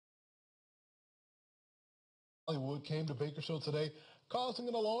Hollywood came to Bakersfield today, causing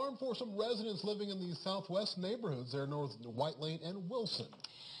an alarm for some residents living in these southwest neighborhoods there north of White Lane and Wilson.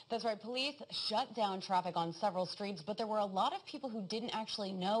 That's right. Police shut down traffic on several streets, but there were a lot of people who didn't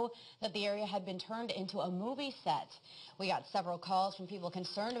actually know that the area had been turned into a movie set. We got several calls from people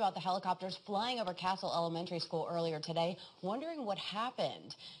concerned about the helicopters flying over Castle Elementary School earlier today, wondering what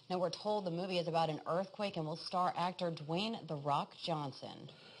happened. Now, we're told the movie is about an earthquake and will star actor Dwayne The Rock Johnson.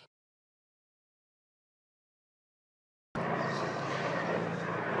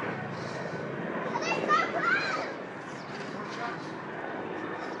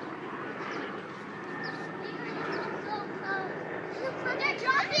 They're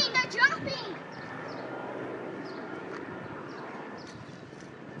dropping!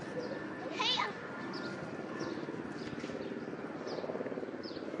 Hey,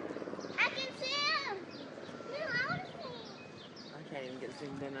 I can see him! No, I want to see him. I can't even get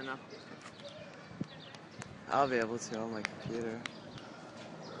zoomed in enough. I'll be able to on my computer.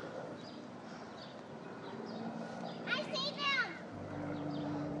 I see them!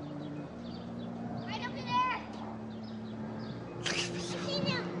 Right over there! I see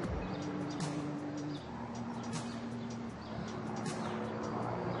them!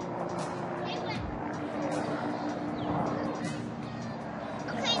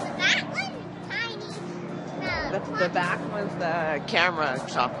 The back one's the camera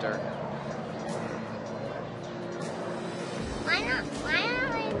chopper. Why don't we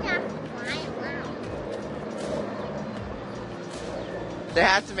have to fly around? They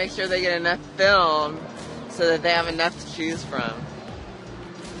have to make sure they get enough film so that they have enough to choose from.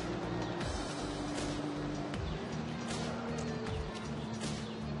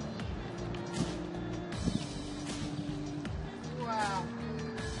 Wow.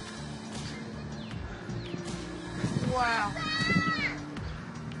 Wow.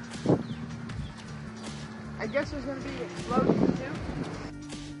 I guess there's going to be explosions too.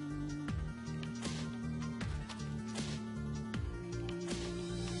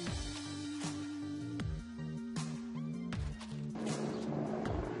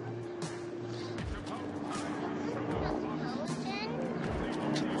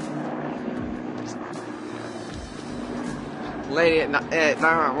 Lady at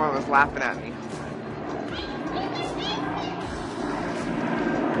 911 was laughing at me.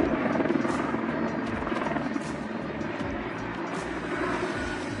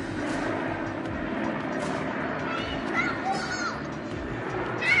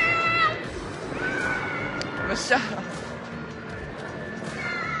 Michelle.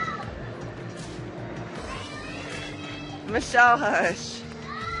 Michelle, hush.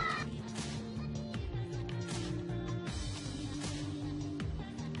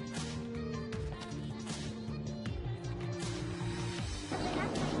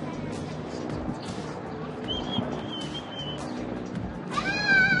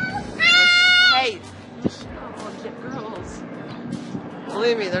 Hey, Michelle, get girls.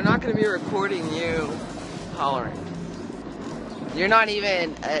 Believe me, they're not going to be recording you hollering. You're not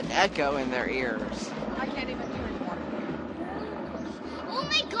even an echo in their ears. I can't even hear anymore. Oh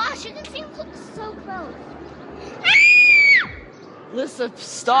my gosh, you can see him so close. Lisa,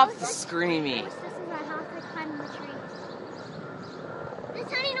 stop the screaming.